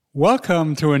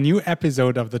Welcome to a new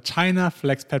episode of the China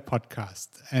FlexPad podcast.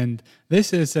 And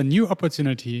this is a new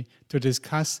opportunity to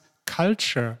discuss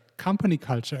culture, company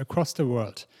culture across the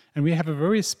world. And we have a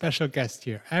very special guest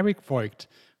here, Eric Voigt,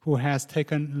 who has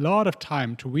taken a lot of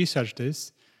time to research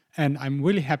this. And I'm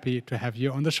really happy to have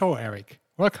you on the show, Eric.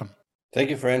 Welcome. Thank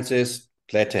you, Francis.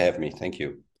 Glad to have me. Thank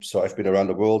you. So I've been around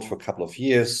the world for a couple of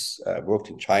years, worked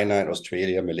in China and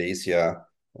Australia, Malaysia,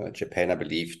 Japan, I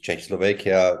believe,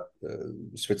 Czechoslovakia,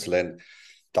 Switzerland.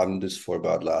 Done this for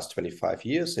about the last 25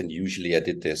 years. And usually I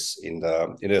did this in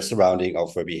the surrounding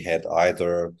of where we had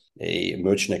either a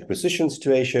merchant acquisition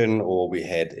situation or we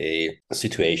had a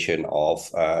situation of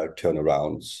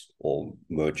turnarounds or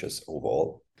mergers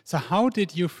overall. So how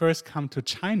did you first come to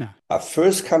China? I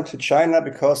first come to China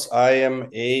because I am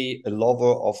a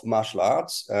lover of martial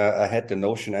arts. I had the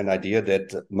notion and idea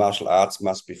that martial arts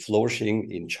must be flourishing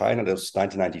in China. That was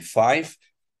 1995.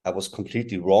 I was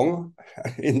completely wrong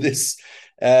in this.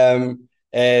 But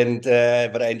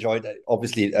I enjoyed,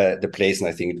 obviously, the place. And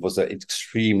I think it was an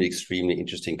extremely, extremely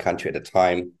interesting country at the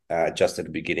time, just at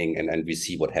the beginning. And we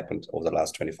see what happened over the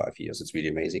last 25 years. It's really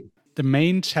amazing. The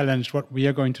main challenge, what we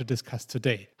are going to discuss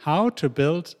today, how to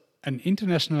build an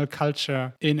international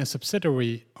culture in a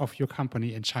subsidiary of your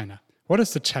company in China. What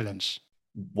is the challenge?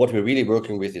 What we're really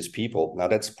working with is people. Now,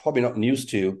 that's probably not news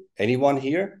to anyone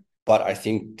here, but I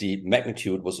think the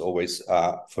magnitude was always,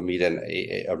 for me, then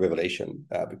a revelation.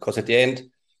 Because at the end,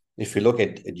 if we look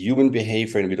at human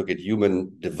behavior and we look at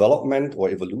human development or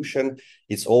evolution,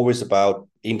 it's always about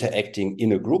interacting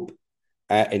in a group.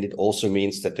 And it also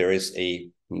means that there is a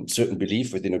certain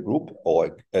belief within a group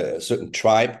or a certain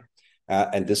tribe,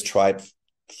 and this tribe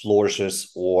flourishes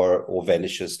or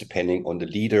vanishes depending on the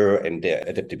leader and their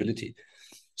adaptability.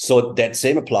 So that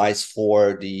same applies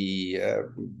for the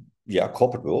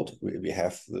corporate world. We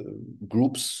have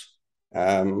groups,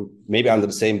 maybe under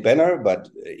the same banner, but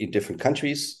in different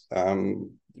countries,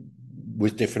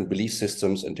 with different belief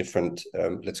systems and different,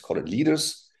 let's call it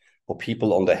leaders or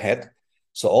people on the head.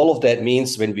 So all of that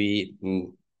means when we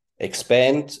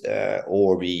expand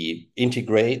or we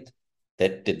integrate,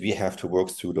 that we have to work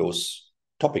through those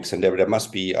topics. And there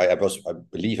must be, I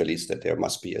believe at least, that there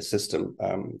must be a system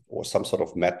or some sort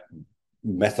of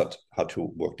method how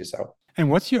to work this out. And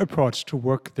what's your approach to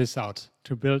work this out,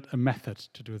 to build a method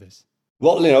to do this?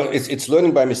 Well, it's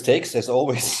learning by mistakes, as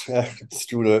always,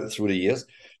 through the years.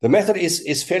 The method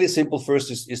is fairly simple.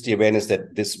 First is the awareness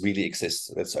that this really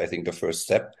exists. That's, I think, the first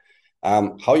step.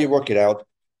 How you work it out,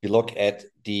 you look at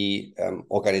the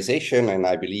organization, and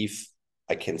I believe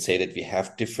I can say that we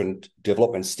have different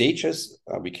development stages.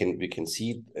 We can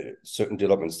see certain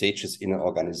development stages in an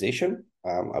organization.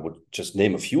 I would just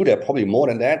name a few. There are probably more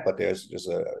than that, but there's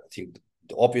I think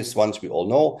the obvious ones we all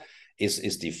know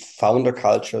is the founder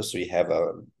culture. So you have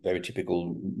a very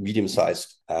typical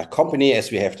medium-sized company, as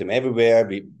we have them everywhere.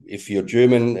 If you're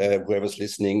German, whoever's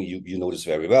listening, you know this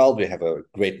very well. We have a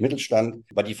great Mittelstand,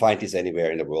 but you find this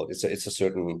anywhere in the world. It's a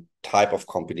certain type of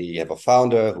company. You have a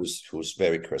founder who's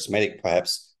very charismatic,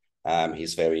 perhaps.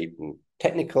 He's very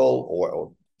technical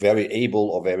or very able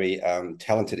or very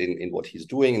talented in what he's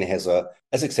doing, and has a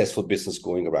successful business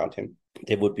going around him.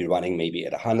 They would be running maybe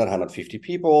at 100, 150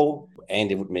 people,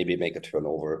 and they would maybe make a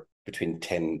turnover between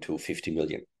 10 to 50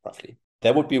 million, roughly.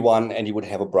 That would be one, and you would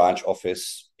have a branch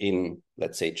office in,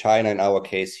 let's say, China, in our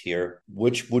case here,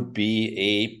 which would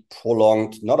be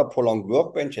not a prolonged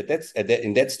workbench.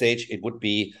 In that stage, it would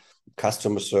be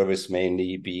customer service,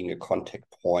 mainly being a contact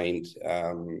point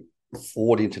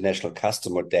for the international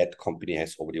customer that company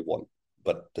has already won.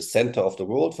 But the center of the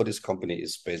world for this company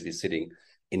is basically sitting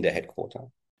in the headquarters.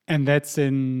 And that's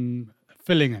in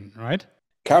Villingen, right?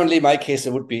 Currently, in my case,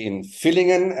 it would be in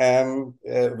Villingen,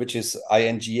 which is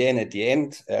INGN at the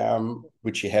end,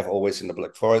 which you have always in the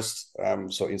Black Forest.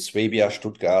 So in Swabia,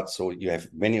 Stuttgart, so you have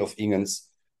many of Ingens,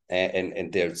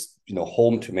 and there's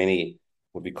home to many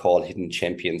what we call hidden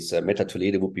champions. Meta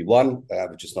Toledo would be one,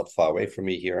 which is not far away from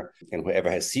me here. And whoever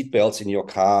has seatbelts in your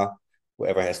car,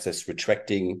 whoever has this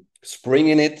retracting spring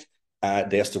in it,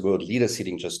 there's the world leader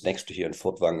sitting just next to here in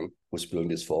Furtwangen, who's building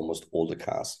this for almost all the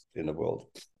cars in the world.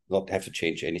 Not have to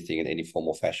change anything in any form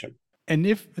or fashion. And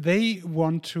if they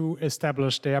want to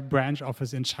establish their branch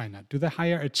office in China, do they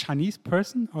hire a Chinese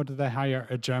person or do they hire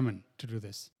a German to do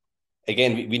this?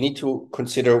 Again, we need to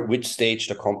consider which stage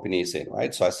the company is in,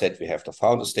 right? So I said we have the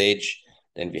founder stage,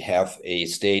 then we have a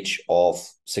stage of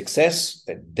success.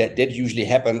 That usually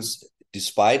happens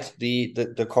despite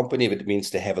the company. It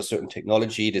means they have a certain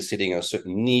technology, they're sitting in a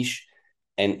certain niche,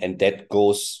 and that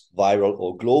goes viral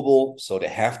or global. So they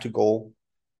have to go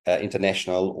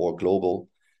international or global.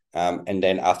 And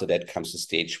then after that comes the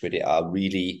stage where they are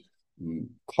really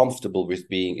comfortable with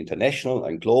being international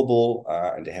and global,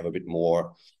 and they have a bit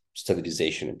more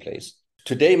standardization in place.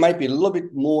 Today might be a little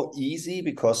bit more easy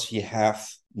because you have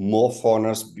more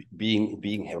foreigners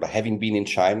having been in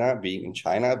China,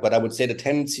 But I would say the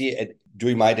tendency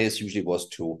during my days usually was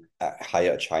to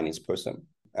hire a Chinese person,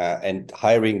 and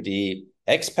hiring the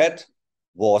expat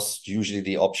was usually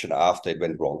the option after it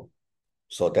went wrong.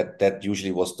 So that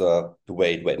usually was the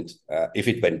way it went. If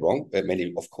it went wrong,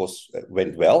 many of course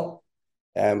went well.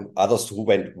 Others who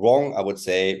went wrong, I would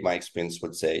say, my experience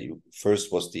would say,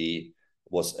 first was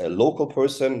a local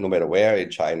person, no matter where, in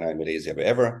China, in Malaysia,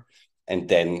 wherever. And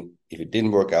then if it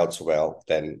didn't work out so well,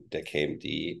 then there came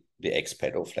the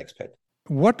expat or flexpat.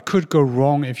 What could go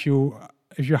wrong if you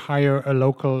hire a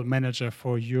local manager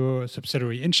for your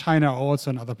subsidiary in China or also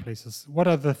in other places? What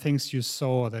are the things you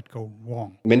saw that go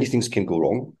wrong? Many things can go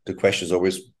wrong. The question is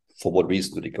always, for what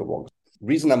reason do they go wrong?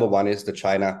 Reason number one is the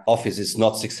China office is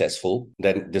not successful.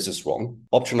 Then this is wrong.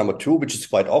 Option number two, which is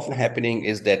quite often happening,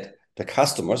 is that the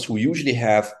customers who usually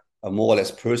have a more or less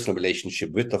personal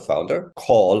relationship with the founder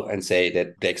call and say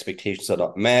that the expectations are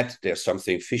not met, there's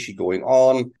something fishy going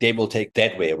on. They will take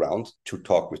that way around to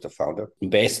talk with the founder.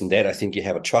 And based on that, I think you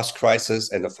have a trust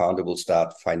crisis, and the founder will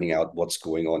start finding out what's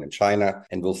going on in China,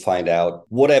 and will find out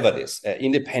whatever it is,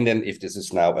 independent if this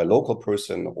is now a local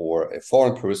person or a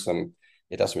foreign person.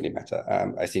 It doesn't really matter.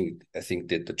 I think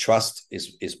that the trust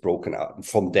is broken out. And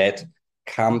from that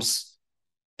comes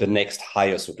the next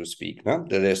hire, so to speak. No?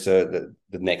 There's the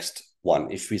next one.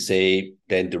 If we say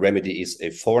then the remedy is a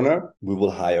foreigner, we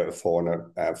will hire a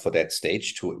foreigner for that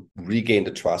stage to regain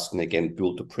the trust and again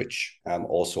build the bridge.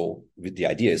 Also, with the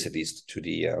ideas at least to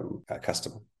the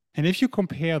customer. And if you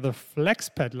compare the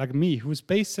flexpat like me, who's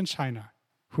based in China,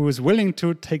 who is willing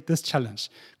to take this challenge,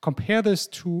 compare this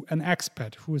to an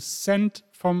expat who is sent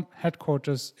from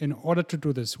headquarters in order to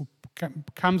do this, who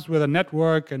comes with a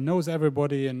network and knows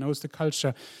everybody and knows the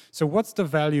culture. So what's the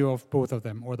value of both of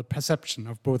them, or the perception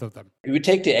of both of them? We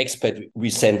take the expat we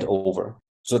send over.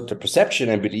 So the perception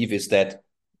and belief is that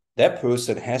that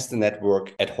person has the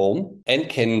network at home and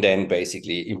can then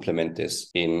basically implement this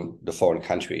in the foreign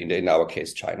country, in our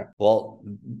case, China. Well,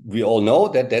 we all know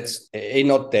that that's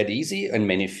not that easy, and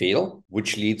many fail,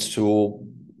 which leads to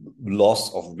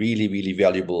loss of really, really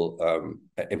valuable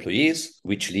employees,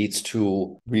 which leads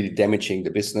to really damaging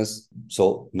the business.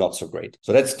 So not so great.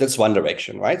 So that's one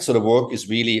direction, right? So the work is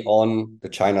really on the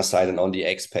China side and on the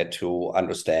expat to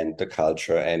understand the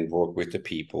culture and work with the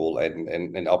people.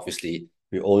 And obviously,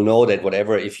 we all know that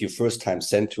if you first time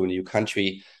sent to a new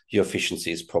country, your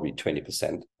efficiency is probably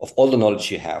 20%. Of all the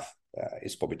knowledge you have,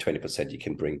 is probably 20% you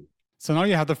can bring. So now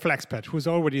you have the flexpat who's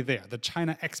already there, the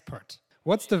China expert.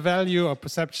 What's the value or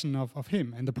perception of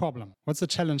him and the problem? What's the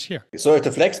challenge here? So at the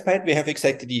flexpat, we have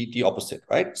exactly the opposite,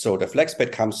 right? So the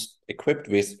flexpat comes equipped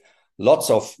with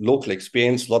lots of local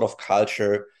experience, a lot of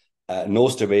culture,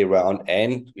 knows the way around.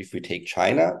 And if we take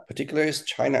China, particularly,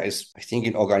 China is, I think,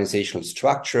 in organizational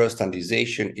structure,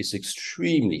 standardization is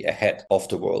extremely ahead of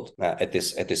the world at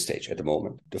this stage, at the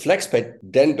moment. The flexpat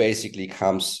then basically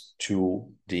comes to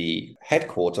the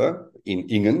headquarter in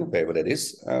Ingen, wherever that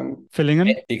is.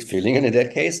 Villingen in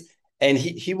that case. And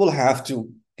he will have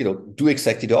to do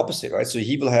exactly the opposite, right? So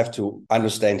he will have to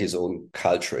understand his own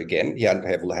culture again. He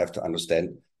will have to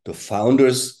understand the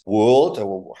founder's world,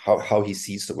 or how he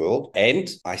sees the world. And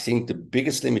I think the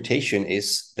biggest limitation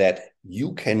is that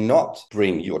you cannot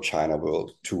bring your China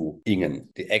world to Ingen.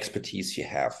 The expertise you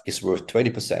have is worth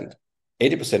 20%.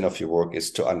 80% of your work is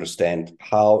to understand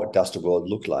how does the world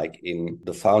look like in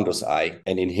the founder's eye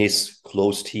and in his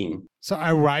close team. So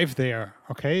I arrive there,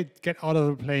 okay, get out of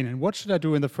the plane. And what should I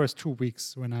do in the first 2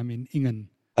 weeks when I'm in Ingen?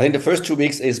 I think the first 2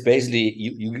 weeks is basically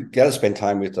you got to spend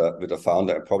time with the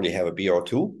founder and probably have a beer or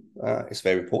two. It's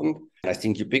very important. And I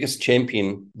think your biggest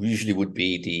champion usually would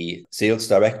be the sales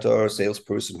director,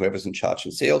 salesperson, whoever's in charge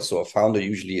in sales. So a founder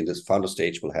usually in this founder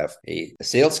stage will have a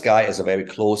sales guy as a very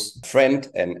close friend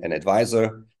and an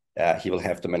advisor. He will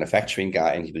have the manufacturing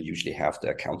guy, and he will usually have the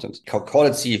accountant. Call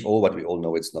it CFO, but we all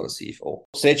know it's not a CFO.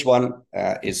 Stage one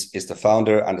is the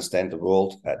founder, understand the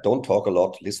world. Don't talk a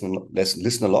lot, listen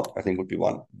a lot, I think would be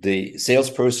one. The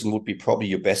salesperson would be probably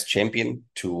your best champion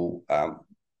to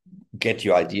get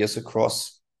your ideas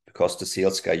across, because the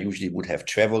sales guy usually would have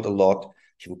traveled a lot.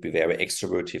 He would be very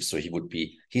extroverted. So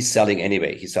he's selling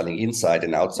anyway. He's selling inside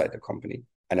and outside the company.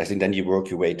 And I think then you work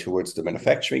your way towards the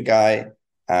manufacturing guy,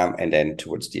 and then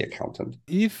towards the accountant.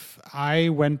 If I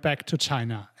went back to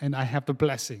China and I have the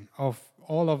blessing of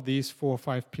all of these 4 or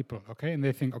 5 people, okay, and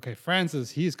they think, okay,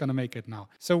 Francis, he's going to make it now.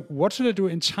 So what should I do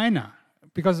in China?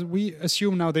 Because we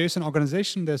assume now there's an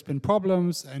organization, there's been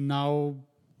problems, and now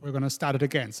we're going to start it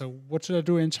again. So what should I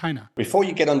do in China? Before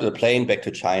you get onto the plane back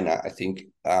to China, I think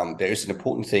there is an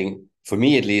important thing, for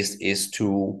me at least, is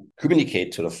to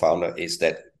communicate to the founder is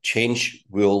that change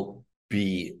will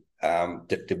be,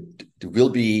 there will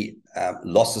be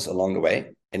losses along the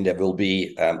way, and there will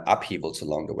be upheavals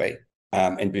along the way.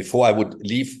 And before I would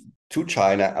leave to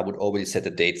China, I would already set a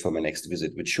date for my next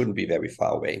visit, which shouldn't be very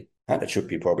far away. And it should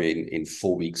be probably in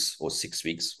 4 weeks or 6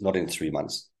 weeks, not in 3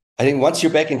 months. I think once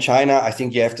you're back in China, I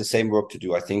think you have the same work to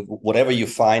do. I think whatever you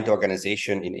find,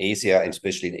 organization in Asia, and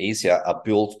especially in Asia, are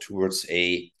built towards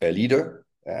a leader.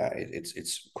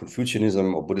 It's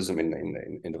Confucianism or Buddhism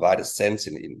in the widest sense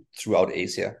throughout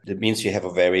Asia. That means you have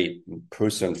a very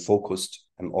person-focused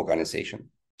organization.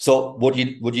 So what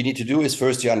you need to do is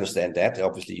first you understand that.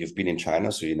 Obviously, you've been in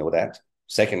China, so you know that.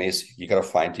 Second is you got to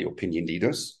find the opinion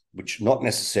leaders, which not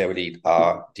necessarily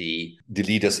are the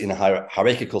leaders in a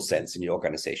hierarchical sense in your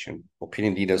organization.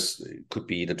 Opinion leaders could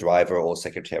be the driver or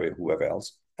secretary or whoever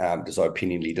else. Those are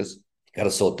opinion leaders. You got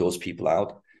to sort those people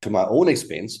out. To my own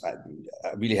experience, I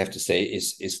really have to say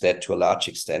is that to a large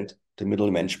extent, the middle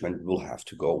management will have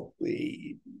to go.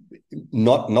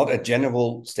 Not a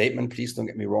general statement, please don't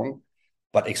get me wrong,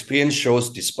 but experience shows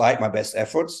despite my best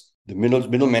efforts, the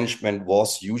middle management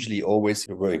was usually always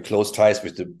very close ties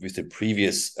with the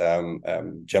previous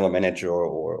general manager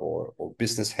or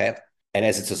business head. And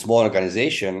as it's a small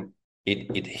organization,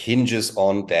 it hinges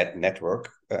on that network,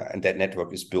 and that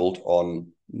network is built on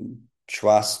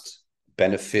trust,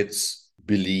 benefits,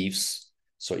 beliefs.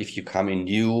 So if you come in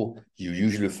new, you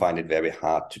usually find it very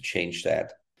hard to change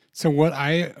that. So what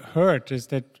I heard is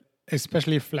that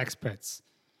especially flexpats,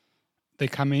 they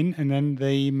come in and then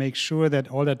they make sure that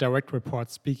all their direct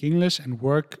reports speak English and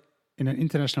work in an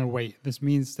international way. This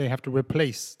means they have to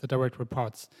replace the direct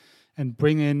reports and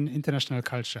bring in international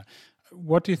culture.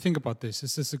 What do you think about this?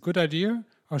 Is this a good idea?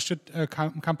 Or should a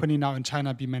company now in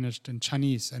China be managed in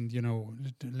Chinese and,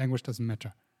 the language doesn't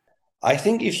matter? I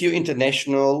think if you're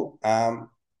international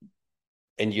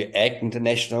and you act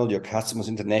international, your customers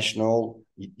international,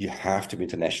 you have to be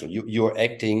international. You're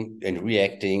acting and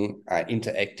reacting,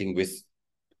 interacting with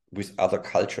other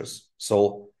cultures.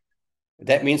 So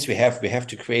that means we have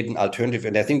to create an alternative.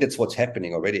 And I think that's what's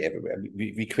happening already everywhere.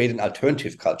 We create an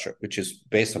alternative culture, which is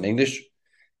based on English.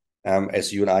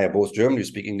 As you and I are both German, you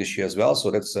speak English here as well.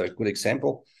 So that's a good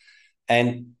example.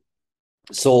 And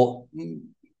so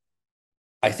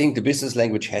I think the business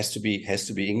language has to be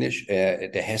English.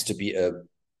 There has to be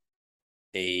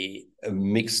a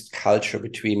mixed culture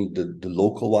between the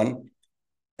local one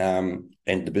and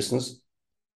the business.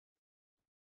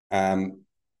 And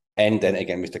then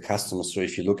again with the customers. So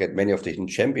if you look at many of the hidden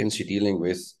champions, you're dealing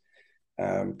with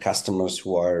customers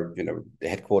who are, the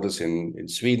headquarters in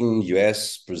Sweden,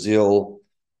 US, Brazil,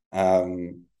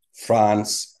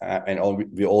 France, and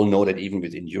we all know that even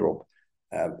within Europe,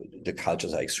 the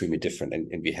cultures are extremely different,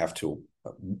 and we have to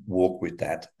work with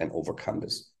that and overcome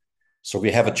this. So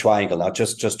we have a triangle now,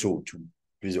 just to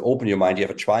open your mind, you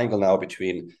have a triangle now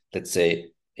between, let's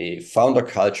say, a founder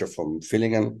culture from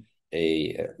Villingen,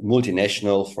 a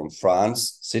multinational from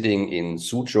France sitting in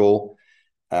Suzhou,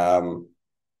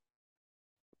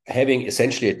 having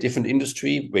essentially a different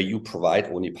industry where you provide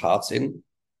only parts in,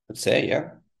 let's say,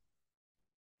 yeah.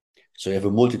 So you have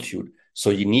a multitude. So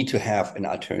you need to have an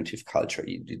alternative culture.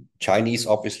 The Chinese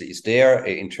obviously is there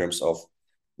in terms of,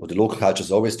 well, the local culture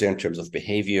is always there in terms of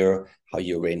behavior, how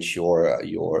you arrange your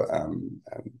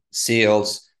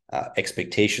sales,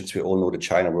 expectations. We all know that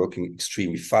China working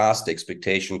extremely fast. The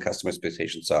customer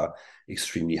expectations are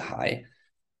extremely high.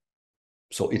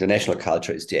 So international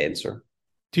culture is the answer.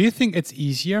 Do you think it's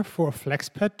easier for a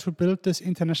flexpat to build this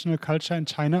international culture in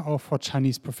China, or for a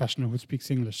Chinese professional who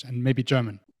speaks English and maybe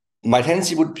German? My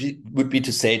tendency would be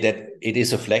to say that it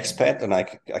is a flexpat, and I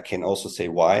can also say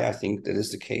why I think that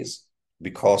is the case.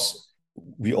 Because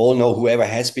we all know, whoever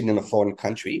has been in a foreign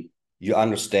country, you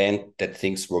understand that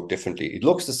things work differently. It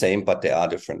looks the same, but they are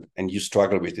different. And you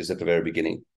struggle with this at the very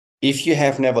beginning. If you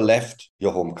have never left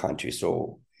your home country,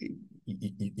 so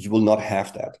you will not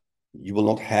have that. You will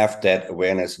not have that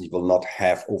awareness, and you will not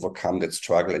have overcome that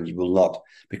struggle. And you will not,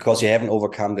 because you haven't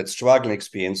overcome that struggle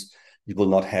experience, you will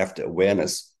not have the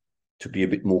awareness to be a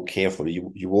bit more careful.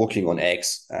 You're walking on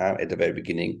eggs at the very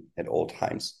beginning at all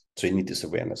times. So you need this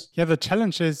awareness. Yeah, the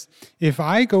challenge is, if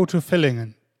I go to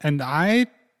Villingen and I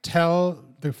tell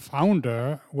the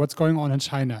founder what's going on in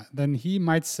China, then he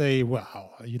might say,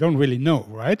 well, you don't really know,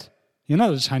 right? You're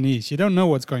not a Chinese. You don't know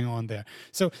what's going on there.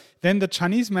 So then the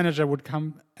Chinese manager would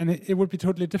come and it would be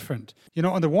totally different.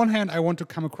 On the one hand, I want to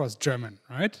come across German,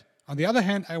 right? On the other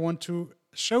hand, I want to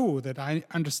show that I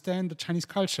understand the Chinese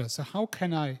culture. So how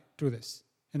can I do this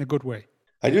in a good way?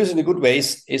 I do this in a good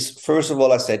ways is, first of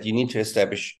all, I said you need to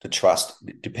establish the trust.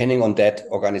 Depending on that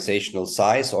organizational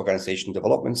size, organization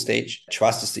development stage,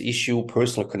 trust is the issue,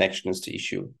 personal connection is the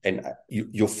issue. And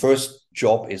your first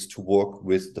job is to work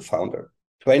with the founder.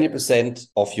 20%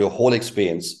 of your whole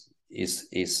experience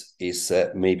is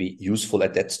maybe useful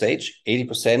at that stage.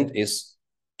 80% is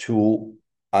to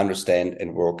understand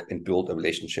and work and build a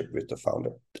relationship with the founder.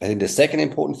 I think the second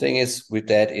important thing is with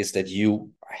that is that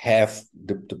you have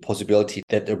the possibility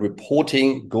that the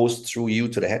reporting goes through you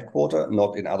to the headquarter,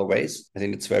 not in other ways. I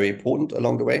think it's very important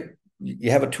along the way.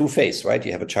 You have a two phase, right?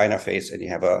 You have a China phase and you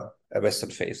have a Western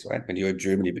phase, right? When you're in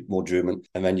Germany, a bit more German,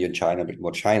 and when you're in China, a bit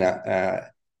more China.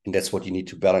 And that's what you need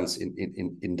to balance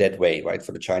in that way, right?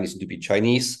 For the Chinese to be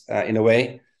Chinese in a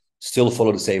way, still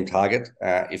follow the same target.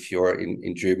 If you're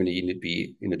in Germany, you need to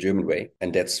be in a German way.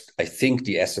 And that's, I think,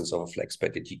 the essence of a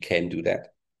FlexPad, that you can do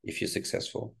that if you're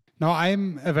successful. Now,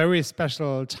 I'm a very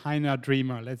special China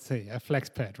dreamer, let's say, a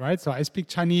FlexPad, right? So I speak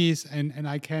Chinese and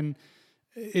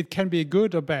it can be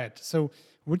good or bad. So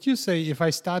would you say if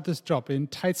I start this job in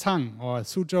Taicang or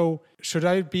Suzhou, should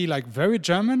I be like very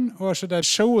German, or should I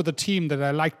show the team that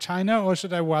I like China, or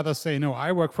should I rather say, no,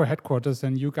 I work for headquarters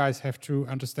and you guys have to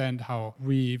understand how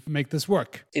we make this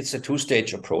work? It's a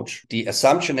two-stage approach. The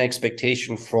assumption and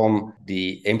expectation from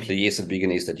the employees at the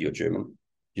beginning is that you're German.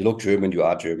 You look German, you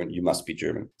are German, you must be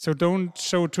German. So don't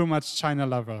show too much China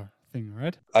lover thing,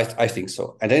 right? I think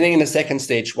so. And then in the second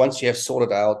stage, once you have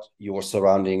sorted out your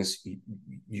surroundings,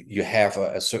 you have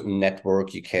a certain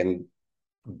network, you can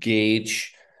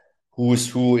gauge who's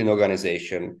who in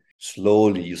organization.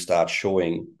 Slowly you start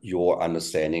showing your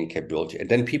understanding capability. And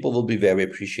then people will be very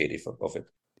appreciative of it.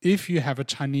 If you have a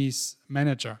Chinese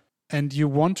manager and you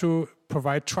want to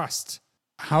provide trust,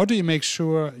 how do you make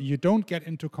sure you don't get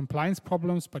into compliance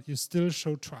problems, but you still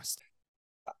show trust?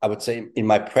 I would say in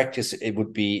my practice, it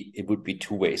would be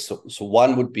two ways. So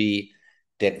one would be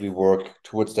that we work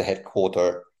towards the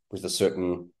headquarter with a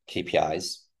certain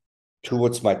KPIs.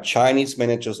 Towards my Chinese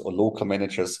managers or local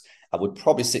managers, I would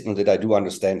probably signal that I do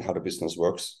understand how the business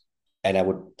works. And I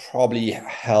would probably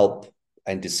help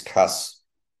and discuss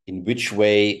in which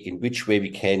way we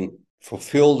can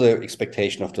fulfill the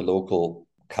expectation of the local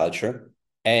culture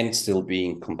and still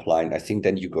being compliant. I think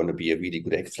then you're going to be a really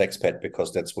good FlexPad,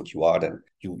 because that's what you are then.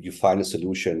 You find a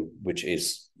solution which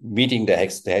is meeting the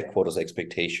headquarters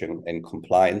expectation and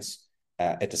compliance.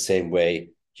 At the same way,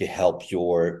 you help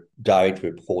your direct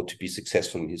report to be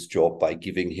successful in his job by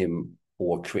giving him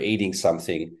or creating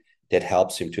something that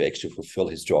helps him to actually fulfill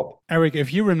his job. Eric,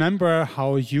 if you remember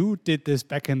how you did this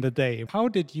back in the day, how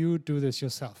did you do this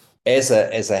yourself? As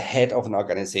a head of an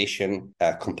organization,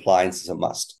 compliance is a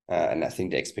must. And I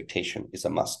think the expectation is a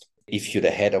must. If you're the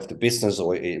head of the business,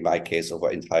 or in my case, of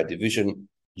our entire division,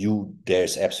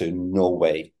 there's absolutely no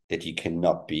way that you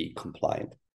cannot be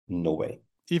compliant. No way.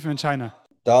 Even in China?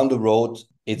 Down the road,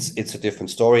 it's a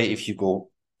different story. If you go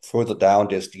further down,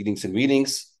 there's dealings and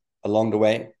wheelings along the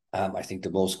way. I think the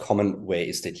most common way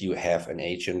is that you have an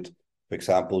agent, for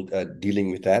example, dealing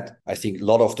with that. I think a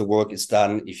lot of the work is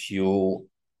done if you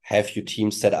have your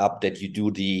team set up that you do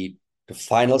the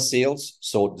final sales.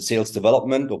 So the sales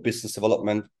development or business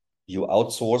development, you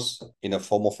outsource in a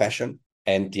formal fashion.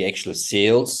 And the actual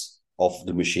sales of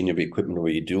the machinery, equipment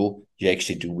where you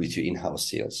actually do with your in-house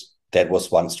sales. That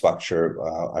was one structure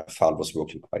I found was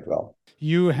working quite well.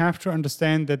 You have to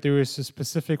understand that there is a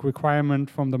specific requirement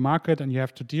from the market and you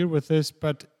have to deal with this,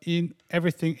 but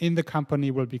everything in the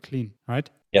company will be clean, right?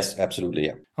 Yes, absolutely.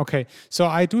 Yeah. Okay. So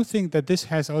I do think that this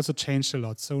has also changed a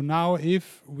lot. So now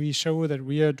if we show that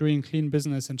we are doing clean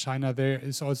business in China, there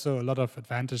is also a lot of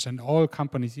advantage, and all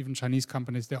companies, even Chinese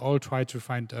companies, they all try to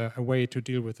find a way to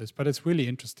deal with this. But it's really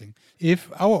interesting.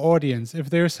 If our audience, if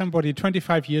there is somebody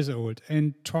 25 years old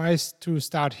and tries to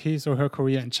start his or her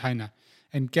career in China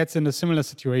and gets in a similar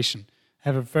situation,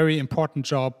 have a very important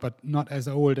job, but not as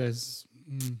old as,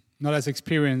 not as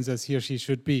experienced as he or she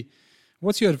should be,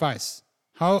 what's your advice?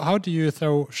 How do you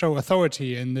show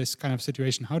authority in this kind of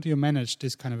situation? How do you manage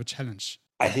this kind of a challenge?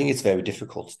 I think it's very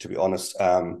difficult, to be honest.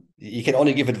 You can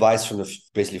only give advice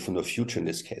basically from the future in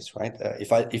this case, right?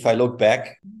 If I look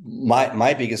back,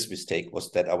 my biggest mistake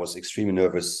was that I was extremely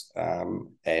nervous,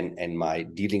 and my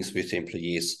dealings with the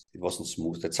employees, it wasn't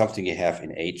smooth. That's something you have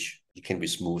in age. You can be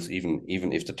smooth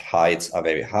even if the tides are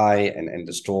very high and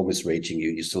the storm is raging.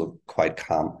 You're still quite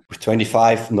calm. With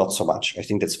 25, not so much. I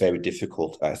think that's very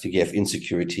difficult. I think you have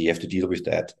insecurity. You have to deal with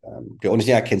that. The only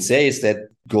thing I can say is that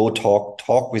go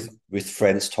talk with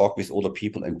friends, talk with older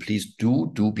people, and please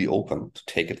do be open to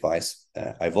take advice.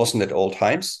 I wasn't at all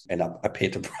times, and I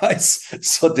paid the price.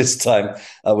 So this time,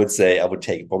 I would say I would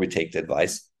probably take the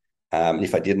advice.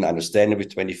 If I didn't understand it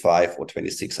with 25 or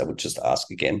 26, I would just ask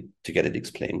again to get it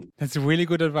explained. That's really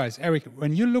good advice. Eric,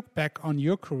 when you look back on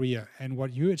your career and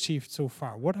what you achieved so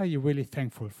far, what are you really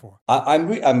thankful for? I'm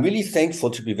really thankful,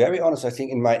 to be very honest. I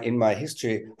think in my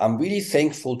history, I'm really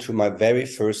thankful to my very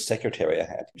first secretary I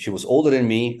had. She was older than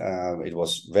me. It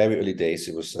was very early days.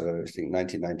 It was, I think,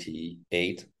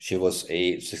 1998. She was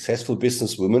a successful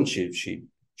businesswoman.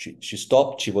 She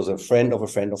stopped. She was a friend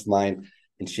of mine.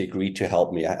 And she agreed to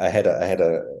help me. I had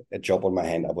a job on my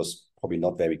hand I was probably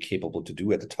not very capable to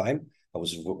do at the time. I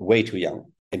was way too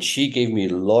young. And she gave me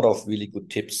a lot of really good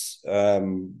tips,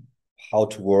 how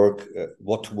to work,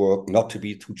 what to work, not to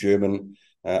be too German.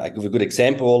 I give a good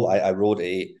example. I wrote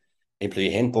a employee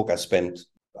handbook. I spent,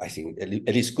 I think, at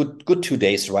least good 2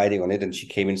 days writing on it. And she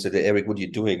came in and said, Eric, what are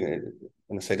you doing?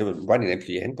 And I said, I'm writing an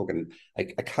employee handbook. And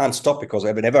I can't stop because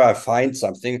whenever I find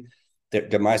something,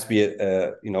 there must be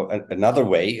another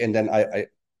way, and then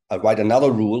I write another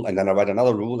rule, and then I write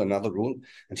another rule.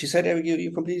 And she said, "Eric,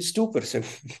 you're completely stupid." I said,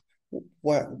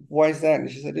 "Why is that?" And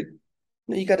she said,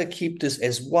 "You got to keep this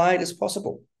as wide as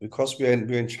possible because we're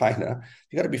in China.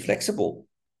 You got to be flexible.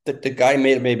 The guy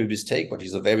made a mistake, but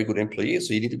he's a very good employee,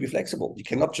 so you need to be flexible. You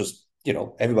cannot just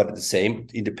everybody the same,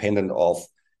 independent of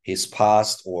his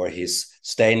past or his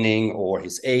standing or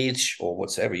his age or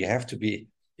whatsoever. You have to be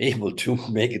able to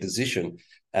make a decision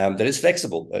that is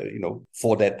flexible,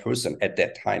 for that person at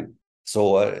that time."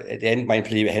 So at the end, my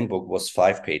employee handbook was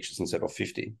 5 pages instead of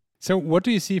 50. So what do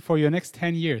you see for your next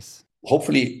 10 years?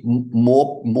 Hopefully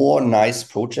more nice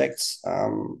projects.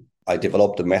 I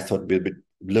developed the method a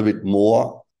little bit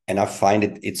more, and I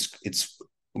find it's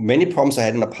many problems I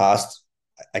had in the past.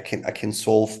 I can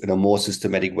solve in a more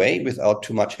systematic way without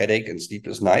too much headache and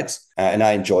sleepless nights, and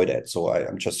I enjoy that. So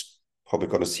I'm just probably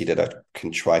going to see that I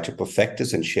can try to perfect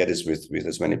this and share this with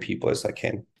as many people as I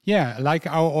can. Yeah, like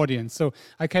our audience. So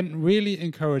I can really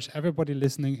encourage everybody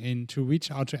listening in to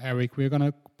reach out to Eric. We're going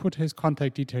to put his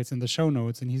contact details in the show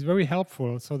notes, and he's very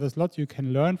helpful. So there's a lot you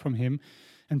can learn from him.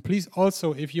 And please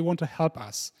also, if you want to help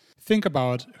us, think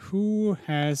about who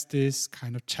has this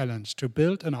kind of challenge to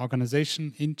build an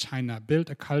organization in China, build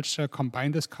a culture,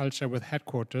 combine this culture with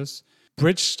headquarters,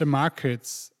 bridge the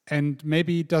markets, and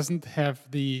maybe doesn't have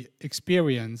the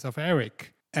experience of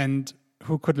Eric and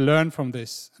who could learn from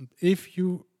this. And if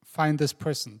you find this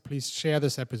person, please share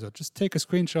this episode. Just take a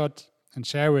screenshot and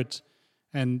share it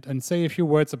and say a few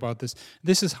words about this.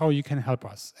 This is how you can help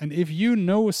us. And if you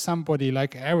know somebody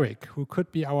like Eric who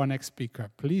could be our next speaker,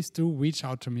 please do reach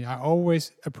out to me. I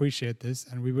always appreciate this,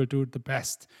 and we will do the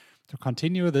best to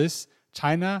continue this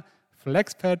China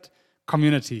FlexPad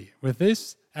community. With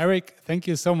this, Eric, thank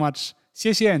you so much.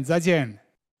 谢谢，再见。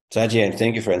再见.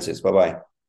 Thank you, Francis. Bye-bye.